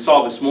 or as we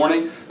saw this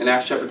morning in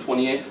Acts chapter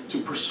 28,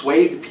 to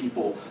persuade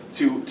people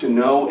to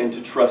know and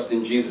to trust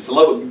in Jesus. I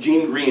love what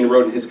Gene Green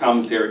wrote in his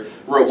commentary,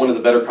 wrote one of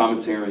the better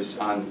commentaries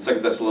on 2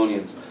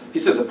 Thessalonians. He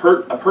says, a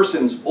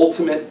person's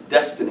ultimate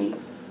destiny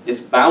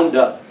is bound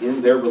up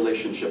in their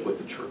relationship with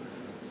the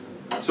truth.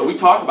 So we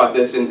talk about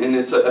this, and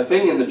it's a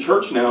thing in the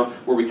church now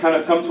where we kind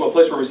of come to a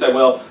place where we say,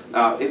 well,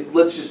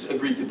 let's just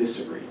agree to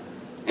disagree.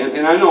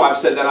 And I know I've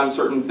said that on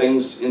certain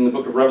things in the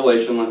book of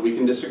Revelation, like we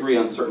can disagree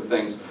on certain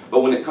things,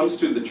 but when it comes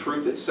to the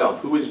truth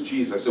itself, who is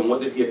Jesus and what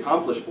did he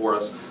accomplish for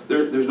us,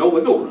 there's no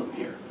wiggle room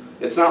here.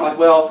 It's not like,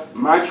 well,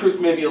 my truth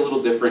may be a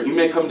little different. You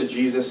may come to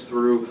Jesus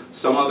through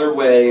some other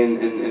way,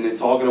 and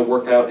it's all going to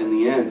work out in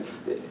the end.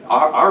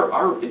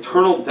 Our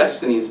eternal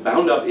destiny is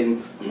bound up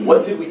in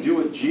what did we do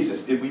with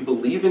Jesus? Did we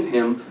believe in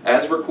him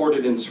as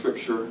recorded in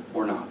Scripture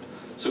or not?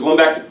 So going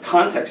back to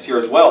context here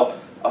as well,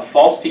 a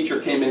false teacher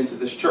came into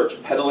this church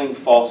peddling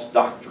false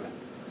doctrine.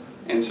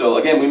 And so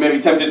again, we may be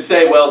tempted to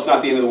say, well, it's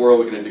not the end of the world,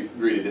 we're going to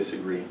agree to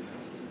disagree.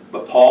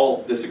 But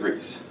Paul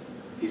disagrees.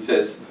 He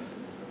says,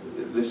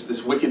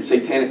 this wicked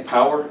satanic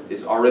power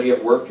is already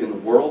at work in the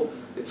world.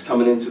 It's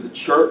coming into the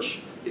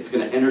church. It's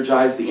going to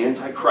energize the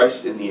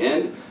Antichrist in the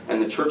end.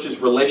 And the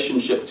church's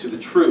relationship to the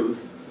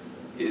truth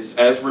is,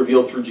 as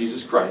revealed through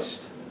Jesus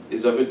Christ,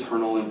 is of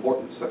eternal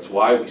importance. That's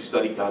why we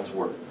study God's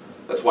Word.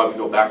 That's why we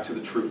go back to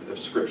the truth of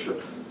Scripture,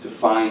 to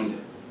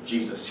find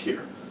Jesus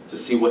here, to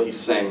see what he's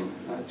saying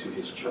to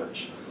his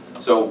church.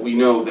 So we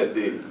know that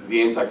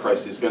the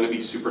Antichrist is going to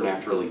be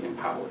supernaturally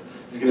empowered.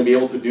 He's going to be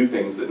able to do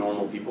things that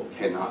normal people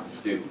cannot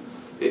do.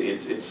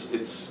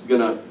 It's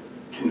going to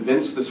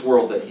convince this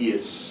world that he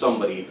is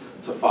somebody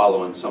to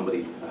follow and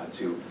somebody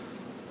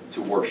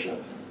to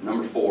worship.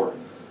 Number 4.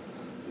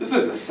 This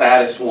is the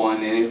saddest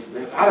one, and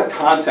if out of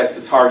context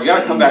it's hard. You got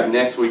to come back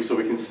next week so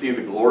we can see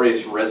the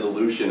glorious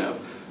resolution of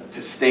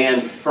to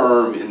stand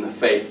firm in the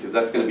faith, because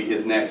that's going to be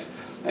his next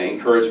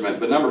encouragement.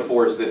 But number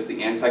 4 is this: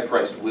 the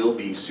Antichrist will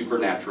be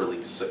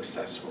supernaturally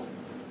successful.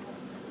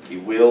 He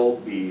will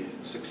be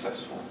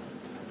successful.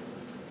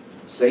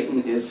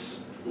 Satan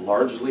is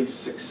largely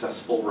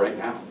successful right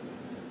now,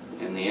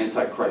 and the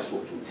Antichrist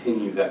will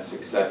continue that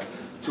success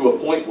to a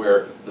point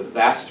where the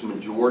vast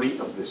majority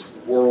of this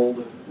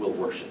world will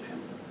worship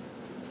him.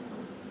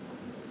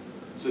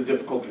 It's a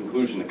difficult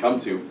conclusion to come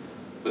to,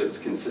 but it's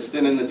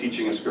consistent in the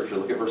teaching of Scripture.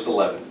 Look at verse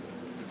 11.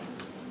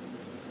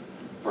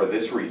 For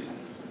this reason.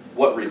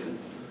 What reason?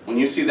 When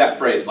you see that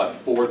phrase, like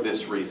for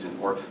this reason,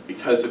 or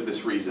because of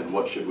this reason,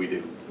 what should we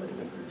do?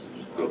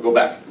 Go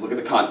back. Look at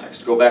the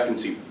context. Go back and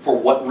see. For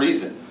what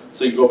reason?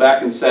 So you go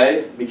back and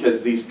say,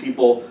 because these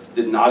people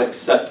did not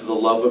accept the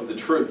love of the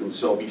truth and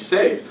so be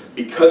saved.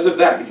 Because of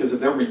that, because of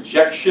their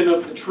rejection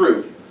of the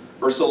truth,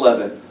 verse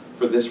 11,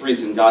 for this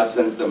reason God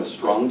sends them a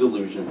strong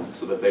delusion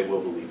so that they will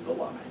believe the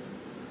lie.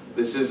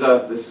 This is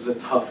a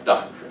tough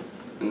doctrine.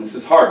 And this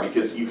is hard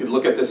because you could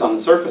look at this on the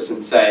surface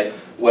and say,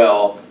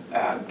 well,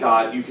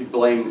 God, you could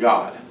blame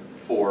God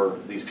for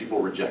these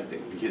people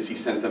rejecting because he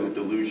sent them a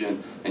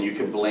delusion, and you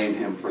can blame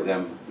him for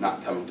them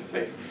not coming to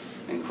faith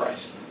in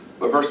Christ.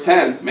 But verse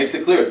 10 makes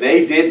it clear.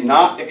 They did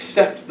not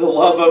accept the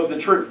love of the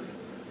truth.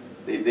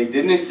 They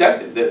didn't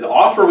accept it. The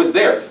offer was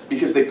there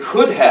because they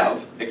could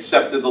have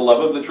accepted the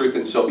love of the truth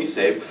and so be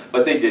saved,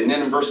 but they didn't.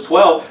 And in verse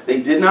 12,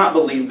 they did not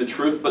believe the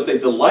truth, but they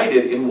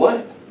delighted in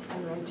what?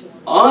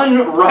 Unrighteousness.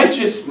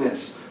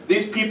 Unrighteousness.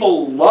 These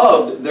people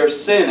loved their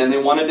sin and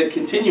they wanted to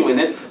continue in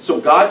it, so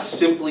God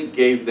simply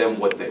gave them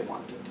what they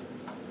wanted.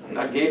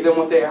 God gave them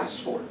what they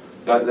asked for.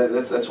 God,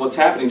 that's what's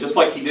happening, just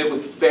like he did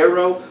with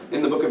Pharaoh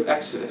in the book of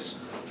Exodus.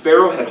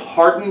 Pharaoh had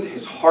hardened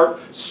his heart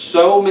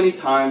so many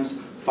times.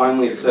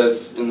 Finally, it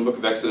says in the book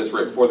of Exodus,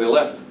 right before they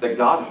left, that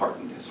God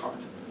hardened his heart.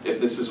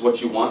 If this is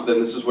what you want, then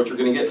this is what you're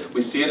going to get.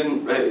 We see it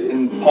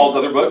in Paul's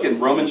other book, in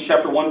Romans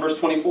chapter 1, verse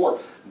 24.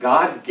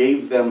 God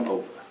gave them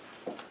over.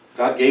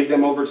 God gave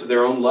them over to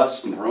their own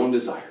lusts and their own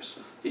desires.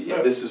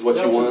 If this is what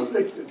you want.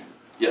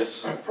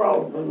 Yes.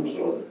 Problems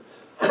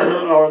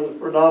are the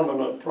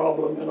predominant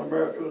problem in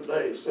America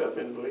today,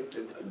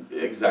 self-inflicted.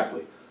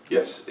 Exactly.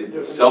 Yes.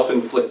 It's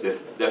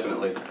self-inflicted,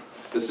 definitely.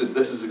 This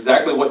is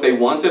exactly what they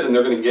wanted, and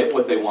they're going to get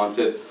what they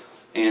wanted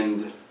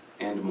and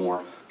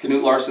more.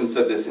 Knut Larson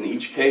said this, in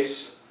each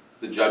case,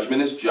 the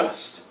judgment is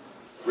just,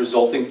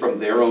 resulting from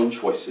their own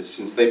choices.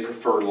 Since they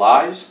prefer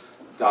lies,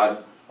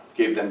 God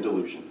gave them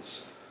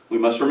delusions. We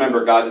must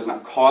remember God does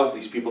not cause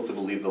these people to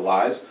believe the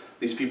lies.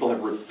 These people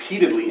have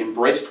repeatedly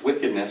embraced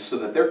wickedness so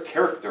that their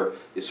character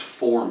is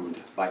formed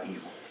by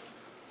evil.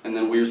 And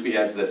then Wiersbe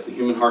adds this, the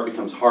human heart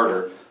becomes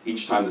harder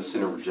each time the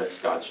sinner rejects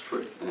God's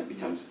truth, and it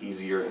becomes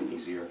easier and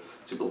easier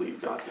to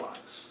believe God's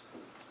lies.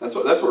 That's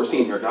what we're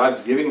seeing here.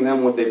 God's giving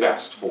them what they've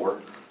asked for,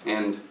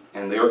 and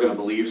they are going to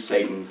believe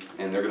Satan,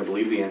 and they're going to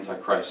believe the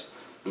Antichrist,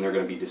 and they're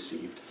going to be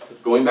deceived.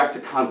 Going back to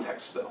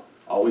context, though.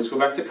 Always go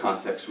back to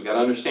context. We've got to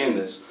understand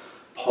this.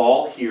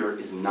 Paul here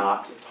is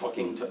not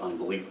talking to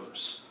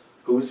unbelievers.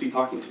 Who is he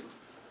talking to?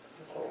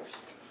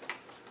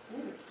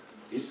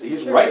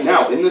 He's right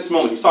now, in this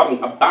moment, he's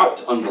talking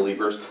about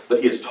unbelievers, but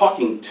he is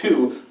talking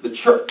to the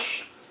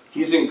church.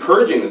 He's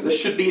encouraging them. This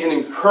should be an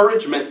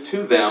encouragement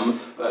to them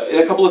in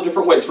a couple of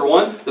different ways. For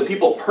one, the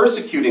people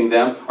persecuting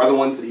them are the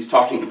ones that he's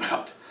talking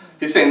about.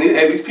 He's saying,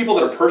 hey, these people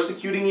that are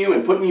persecuting you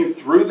and putting you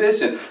through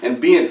this and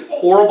being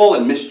horrible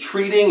and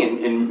mistreating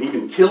and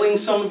even killing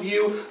some of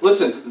you,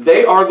 listen,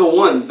 they are the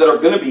ones that are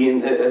going to be,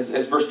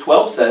 as verse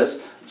 12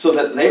 says, so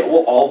that they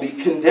will all be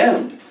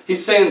condemned.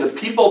 He's saying the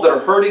people that are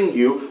hurting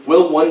you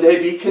will one day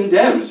be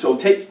condemned. So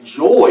take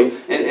joy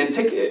and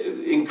take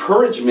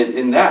encouragement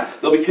in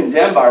that. They'll be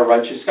condemned by a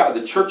righteous God.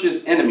 The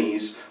church's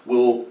enemies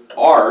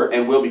are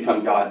and will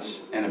become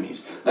God's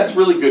enemies. That's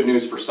really good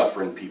news for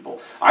suffering people.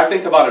 I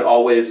think about it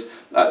always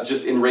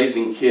just in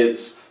raising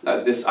kids,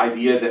 this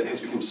idea that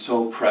has become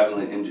so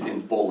prevalent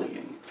in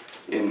bullying.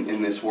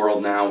 In this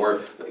world now,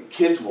 where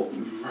kids will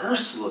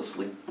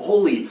mercilessly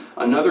bully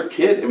another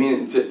kid, I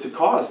mean, to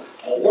cause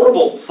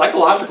horrible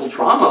psychological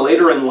trauma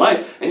later in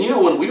life. And you know,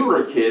 when we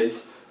were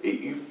kids,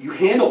 you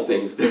handle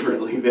things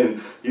differently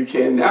than you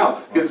can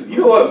now. Because you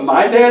know what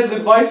my dad's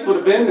advice would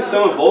have been if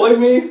someone bullied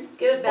me?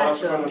 Give it back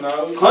to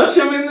him. Punch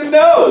him in the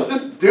nose.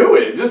 Just do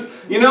it. Just,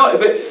 you know,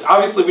 but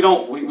obviously we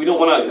don't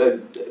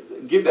want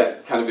to give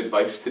that kind of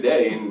advice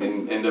today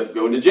and end up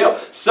going to jail.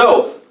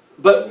 So,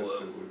 but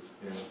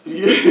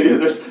yeah,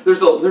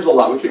 there's a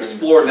lot. We could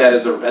explore that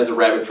as a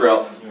rabbit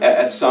trail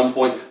at some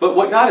point. But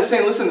what God is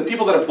saying, listen, the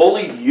people that have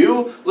bullied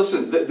you,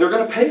 listen, they're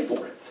going to pay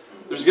for it.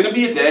 There's going to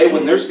be a day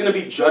when there's going to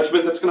be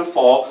judgment that's going to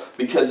fall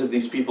because of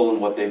these people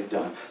and what they've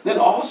done. Then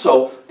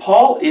also,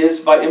 Paul is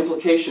by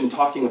implication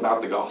talking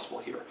about the gospel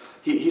here.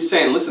 He's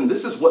saying, listen,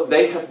 this is what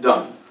they have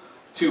done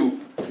to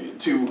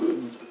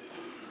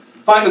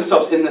find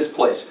themselves in this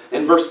place.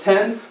 In verse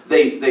 10,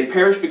 they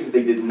perish because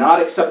they did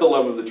not accept the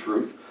love of the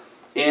truth.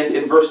 And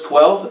in verse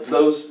 12,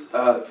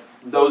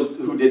 those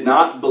who did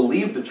not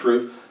believe the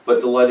truth but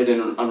delighted in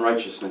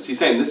unrighteousness. He's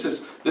saying this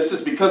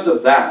is because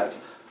of that,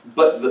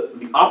 but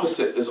the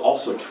opposite is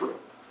also true.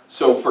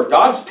 So for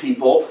God's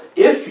people,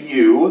 if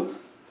you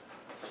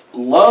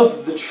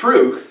love the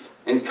truth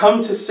and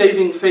come to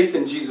saving faith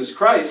in Jesus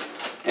Christ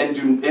and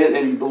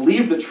you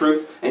believe the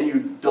truth and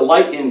you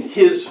delight in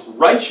His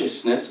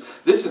righteousness,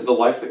 this is the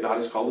life that God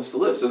has called us to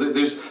live. So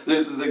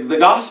the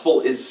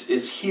gospel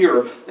is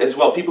here as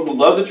well. People who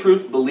love the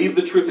truth, believe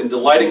the truth, and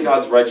delight in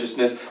God's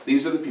righteousness,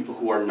 these are the people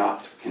who are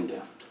not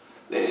condemned.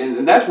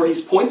 And that's where he's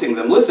pointing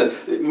them. Listen,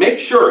 make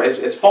sure,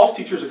 as false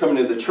teachers are coming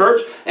into the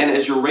church, and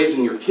as you're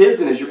raising your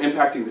kids, and as you're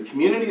impacting the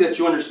community, that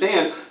you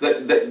understand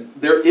that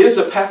there is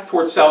a path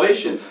towards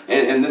salvation.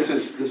 And this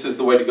is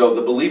the way to go.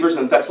 The believers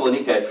in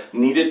Thessaloniki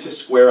needed to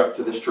square up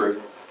to this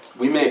truth.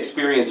 We may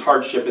experience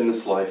hardship in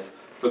this life.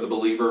 For the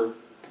believer,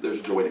 there's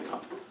joy to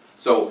come.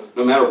 So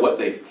no matter what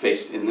they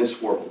faced in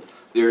this world,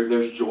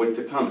 there's joy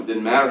to come. It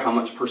didn't matter how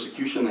much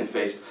persecution they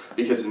faced,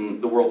 because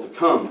in the world to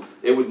come,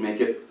 it would make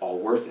it all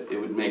worth it.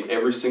 It would make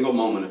every single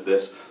moment of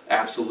this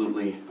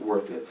absolutely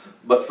worth it.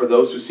 But for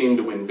those who seem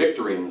to win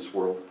victory in this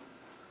world,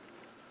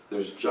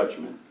 there's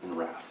judgment and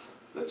wrath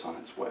that's on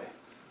its way.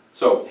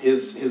 So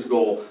his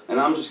goal, and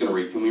I'm just going to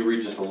read. Can we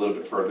read just a little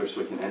bit further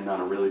so we can end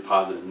on a really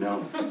positive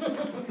note?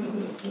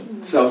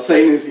 So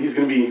Satan he's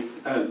going to be,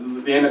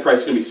 the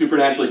Antichrist is going to be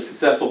supernaturally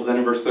successful, but then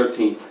in verse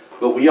 13,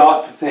 But we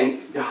ought to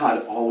thank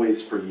God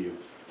always for you,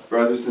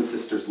 brothers and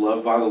sisters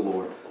loved by the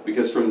Lord,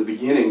 because from the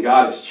beginning,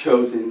 God has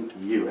chosen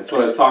you. That's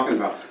what I was talking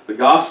about. The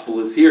gospel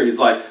is here. He's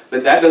like,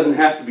 but that doesn't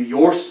have to be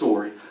your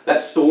story.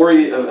 That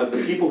story of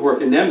the people who are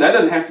condemned, that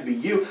doesn't have to be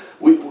you.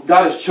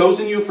 God has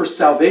chosen you for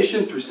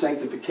salvation through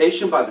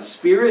sanctification by the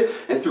Spirit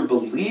and through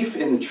belief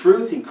in the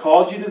truth. He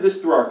called you to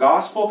this through our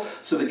gospel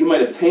so that you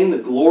might obtain the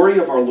glory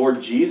of our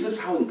Lord Jesus.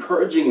 How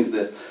encouraging is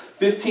this?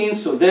 15,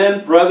 so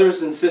then,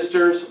 brothers and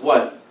sisters,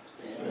 what?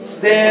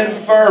 Stand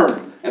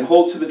firm and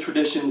hold to the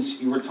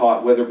traditions you were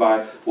taught, whether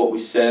by what we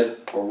said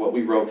or what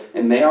we wrote.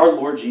 And may our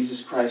Lord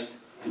Jesus Christ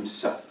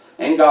himself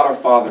and God our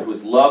Father, who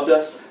has loved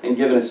us and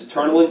given us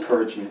eternal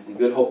encouragement and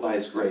good hope by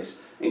his grace,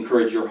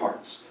 encourage your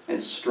hearts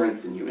and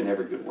strengthen you in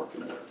every good work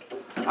and word.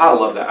 I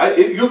love that.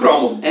 You could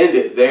almost end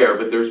it there,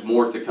 but there's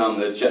more to come,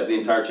 the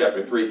entire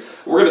chapter 3.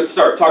 We're going to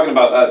start talking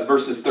about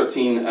verses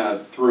 13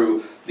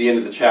 through the end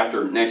of the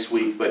chapter next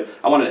week, but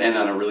I want to end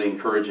on a really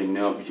encouraging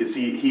note, because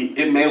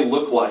it may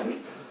look like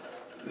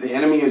the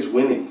enemy is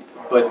winning,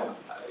 but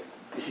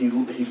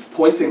he's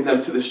pointing them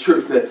to this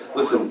truth that,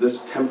 listen,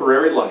 this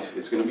temporary life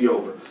is going to be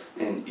over,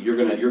 and you're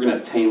going to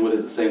obtain, what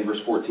does it say in verse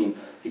 14?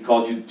 He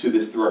called you to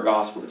this through our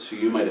gospel, so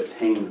you might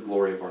obtain the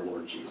glory of our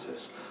Lord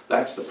Jesus.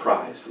 That's the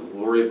prize, the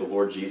glory of the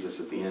Lord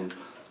Jesus at the end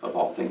of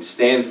all things.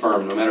 Stand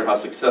firm, no matter how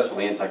successful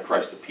the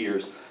Antichrist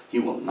appears, he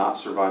will not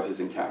survive his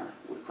encounter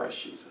with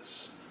Christ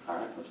Jesus. All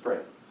right, let's pray.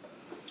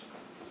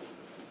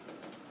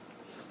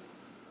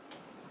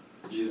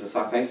 Jesus,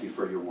 I thank you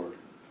for your word.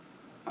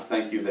 I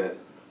thank you that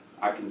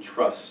I can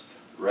trust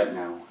right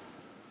now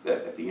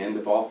that at the end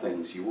of all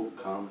things you will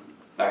come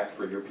back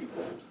for your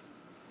people,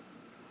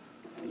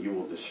 and you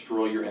will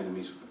destroy your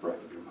enemies with the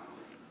breath of your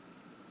mouth.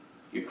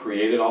 You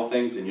created all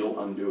things, and you'll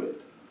undo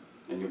it,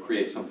 and you'll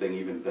create something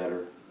even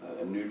better,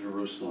 a new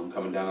Jerusalem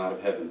coming down out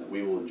of heaven that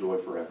we will enjoy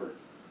forever.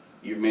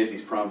 You've made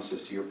these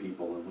promises to your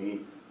people, and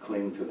we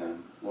cling to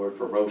them. Lord,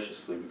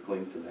 ferociously we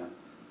cling to them.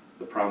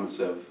 The promise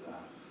of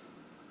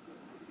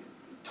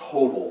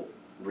total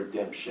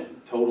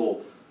redemption,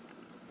 total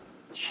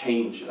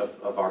change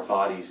of our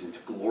bodies into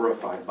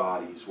glorified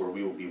bodies where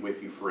we will be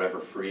with you forever,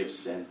 free of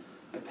sin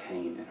and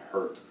pain and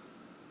hurt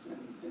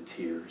and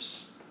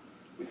tears.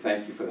 We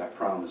thank you for that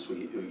promise.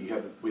 We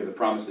have the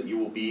promise that you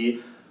will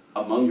be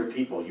among your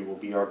people. You will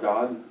be our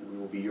God. We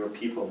will be your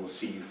people, and we'll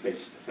see you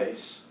face to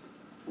face.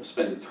 We'll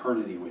spend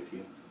eternity with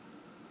you.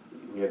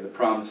 We have the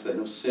promise that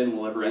no sin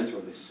will ever enter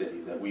this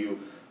city, that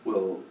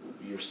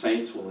your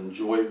saints will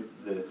enjoy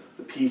the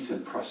peace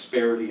and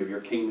prosperity of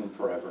your kingdom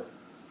forever.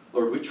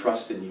 Lord, we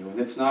trust in you,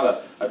 and it's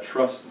not a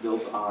trust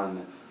built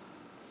on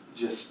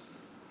just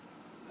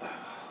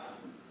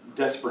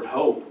desperate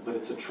hope, but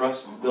it's a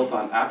trust built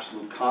on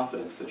absolute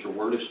confidence that your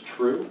word is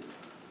true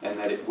and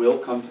that it will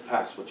come to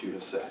pass what you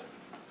have said.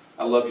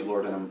 I love you,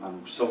 Lord, and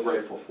I'm so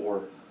grateful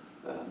for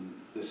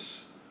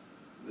this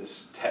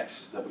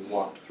text that we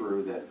walked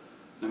through, that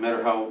no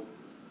matter how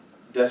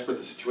desperate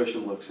the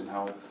situation looks and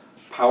how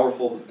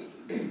powerful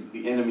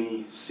the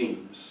enemy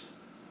seems,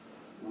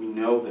 we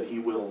know that he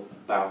will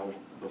bow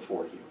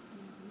before you,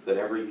 that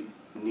every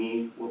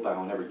knee will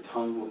bow and every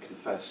tongue will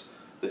confess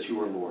that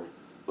you are Lord.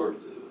 Lord,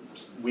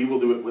 we will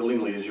do it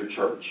willingly as your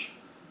church,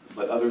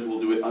 but others will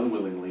do it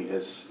unwillingly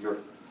as your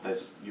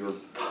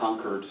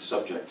conquered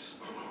subjects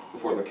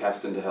before they're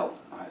cast into hell.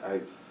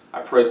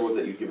 I pray, Lord,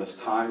 that you give us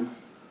time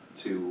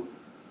to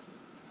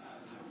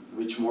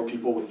reach more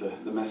people with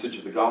the message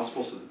of the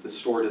gospel so that this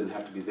story didn't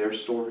have to be their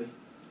story.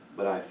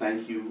 But I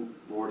thank you,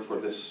 Lord, for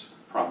this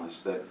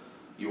promise that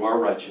you are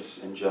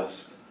righteous and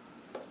just,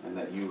 and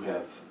that you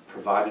have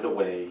provided a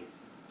way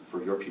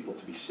for your people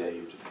to be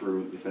saved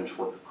through the finished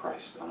work of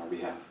Christ on our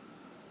behalf.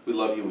 We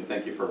love you, and we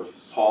thank you for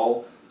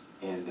Paul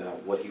and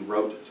what he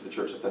wrote to the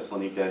church of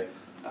Thessaloniki.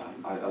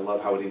 I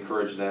love how it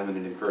encouraged them, and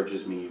it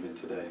encourages me even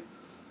today.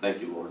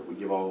 Thank you, Lord. We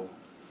give all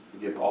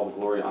the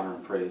glory, honor,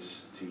 and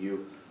praise to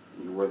you,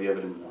 and you're worthy of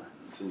it and more.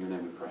 It's in your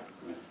name we pray.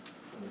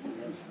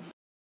 Amen.